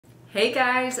Hey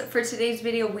guys, for today's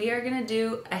video we are going to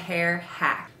do a hair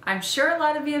hack. I'm sure a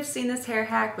lot of you have seen this hair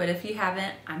hack, but if you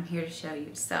haven't, I'm here to show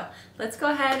you. So let's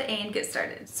go ahead and get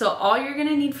started. So all you're going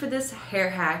to need for this hair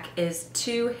hack is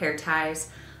 2 hair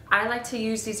ties. I like to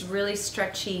use these really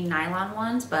stretchy nylon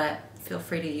ones, but feel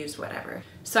free to use whatever.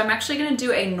 So I'm actually going to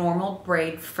do a normal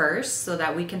braid first so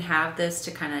that we can have this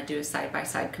to kind of do a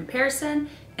side-by-side comparison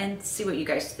and see what you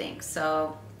guys think.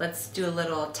 So let's do a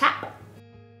little tap.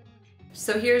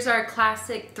 So here's our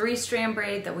classic 3-strand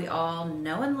braid that we all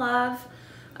know and love.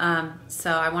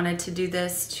 So I wanted to do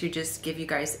this to just give you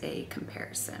guys a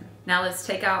comparison. Now let's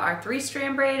take out our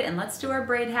 3-strand braid and let's do our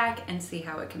braid hack and see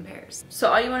how it compares.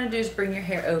 So all you want to do is bring your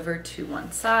hair over to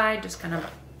one side, just kind of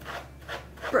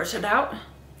brush it out.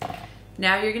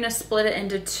 Now you're going to split it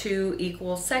into 2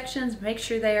 equal sections. Make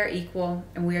sure they are equal,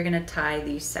 and we are going to tie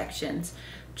these sections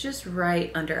just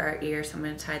right under our ear. So I'm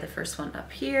going to tie the first one up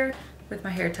here with my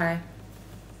hair tie.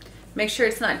 Make sure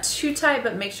it's not too tight,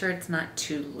 but make sure it's not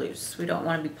too loose. We don't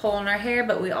want to be pulling our hair,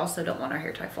 but we also don't want our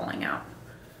hair tie falling out.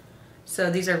 So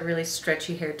these are really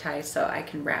stretchy hair ties, so I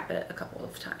can wrap it a couple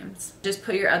of times. Just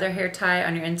put your other hair tie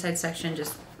on your inside section,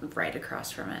 just right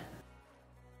across from it.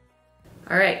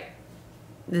 All right,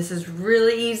 this is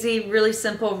really easy, really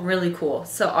simple, really cool.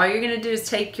 So all you're gonna do is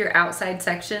take your outside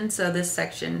section, so this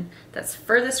section that's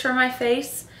furthest from my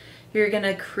face, you're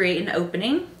gonna create an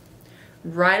opening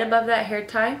right above that hair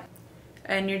tie.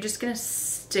 And you're just gonna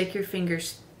stick your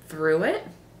fingers through it.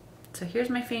 So here's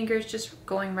my fingers just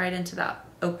going right into that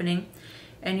opening,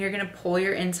 and you're gonna pull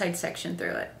your inside section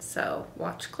through it. So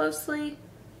watch closely.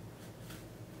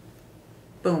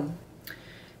 Boom.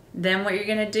 Then what you're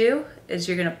gonna do is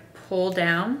you're gonna pull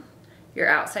down your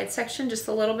outside section just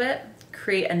a little bit,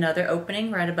 create another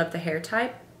opening right above the hair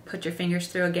tie, put your fingers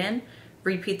through again,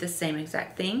 repeat the same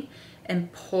exact thing,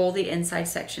 and pull the inside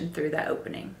section through that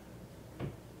opening.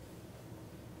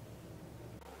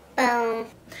 Boom.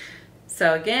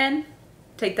 So again,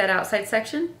 take that outside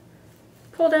section,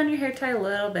 pull down your hair tie a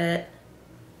little bit,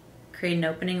 create an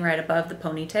opening right above the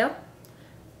ponytail,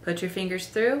 put your fingers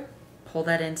through, pull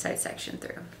that inside section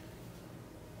through.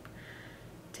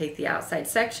 Take the outside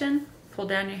section, pull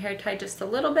down your hair tie just a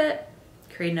little bit,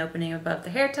 create an opening above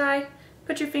the hair tie,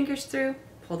 put your fingers through,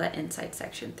 pull that inside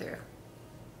section through.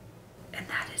 And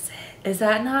that is it. Is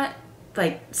that not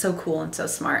like so cool and so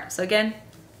smart? So again,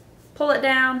 pull it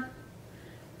down,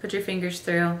 put your fingers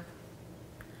through,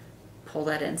 pull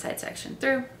that inside section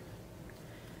through,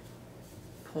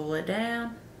 pull it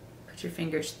down, put your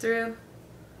fingers through,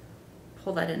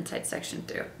 pull that inside section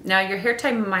through. Now your hair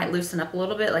tie might loosen up a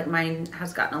little bit, like mine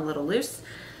has gotten a little loose.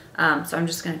 So I'm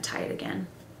just gonna tie it again.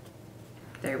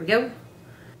 There we go.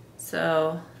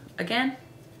 So again,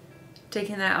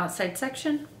 taking that outside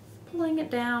section, pulling it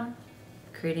down,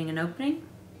 creating an opening,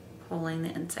 pulling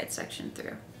the inside section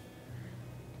through.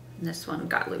 And this one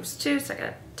got loose too, so I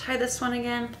gotta tie this one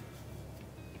again.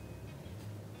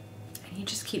 And you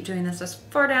just keep doing this as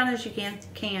far down as you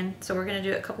can. So we're gonna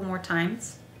do it a couple more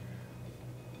times.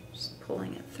 Just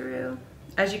pulling it through.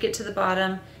 As you get to the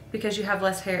bottom, because you have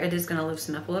less hair, it is gonna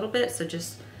loosen up a little bit, so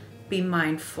just be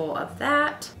mindful of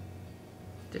that.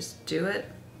 Just do it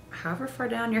however far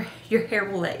down your hair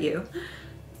will let you.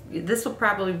 This will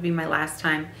probably be my last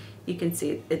time. You can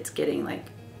see it's getting like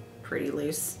pretty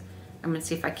loose. I'm gonna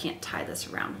see if I can't tie this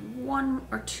around 1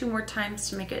 or 2 more times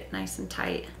to make it nice and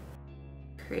tight.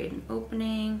 Create an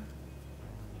opening,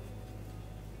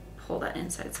 pull that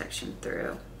inside section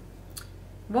through.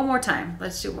 One more time,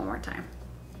 let's do one more time.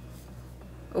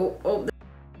 Oh.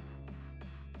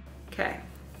 Okay.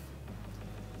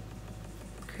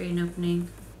 Create an opening,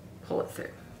 pull it through.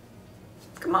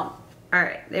 Come on. All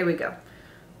right, there we go.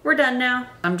 We're done now.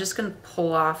 I'm just gonna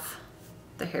pull off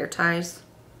the hair ties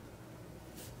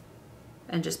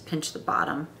and just pinch the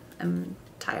bottom and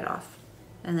tie it off,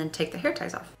 and then take the hair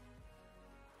ties off.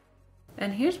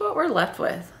 And here's what we're left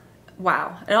with.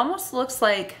 Wow, it almost looks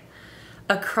like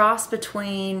a cross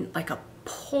between like a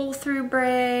pull-through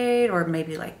braid or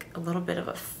maybe like a little bit of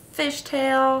a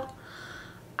fishtail.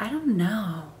 I don't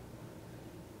know.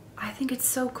 I think it's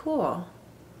so cool.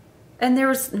 And there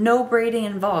was no braiding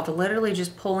involved, literally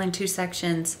just pulling 2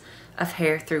 sections of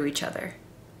hair through each other.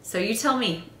 So you tell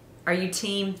me, are you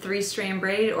team 3-strand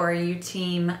braid or are you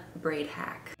team braid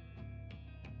hack?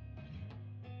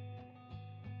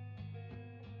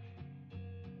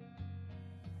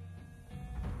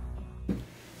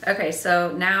 Okay,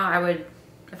 so now I would,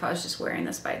 if I was just wearing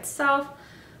this by itself,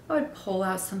 I would pull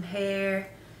out some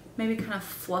hair, maybe kind of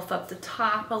fluff up the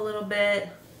top a little bit.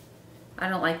 I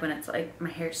don't like when it's like my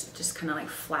hair's just kind of like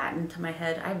flattened to my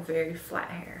head. I have very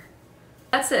flat hair.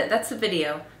 That's it. That's the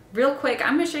video. real quick,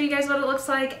 I'm gonna show you guys what it looks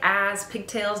like as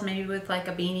pigtails, maybe with like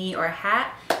a beanie or a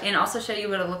hat, and also show you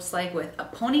what it looks like with a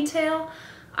ponytail.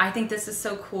 I think this is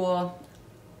so cool.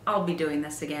 I'll be doing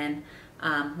this again.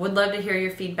 Would love to hear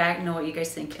your feedback, know what you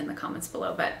guys think in the comments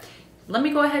below, but let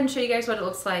me go ahead and show you guys what it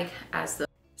looks like as the...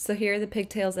 So here are the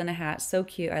pigtails in a hat. So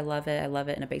cute. I love it. I love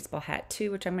it in a baseball hat too,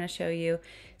 which I'm going to show you.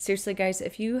 Seriously, guys,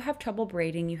 if you have trouble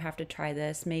braiding, you have to try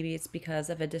this. Maybe it's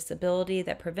because of a disability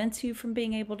that prevents you from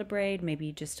being able to braid. Maybe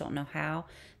you just don't know how.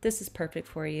 This is perfect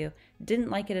for you.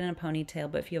 Didn't like it in a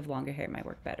ponytail, but if you have longer hair, it might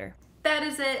work better. That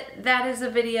is it. That is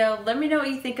the video. Let me know what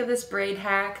you think of this braid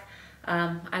hack.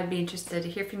 I'd be interested to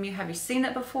hear from you. Have you seen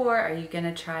it before? Are you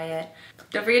gonna try it?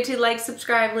 Don't forget to like,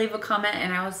 subscribe, leave a comment,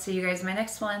 and I will see you guys in my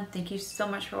next one. Thank you so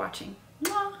much for watching.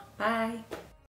 Mwah. Bye.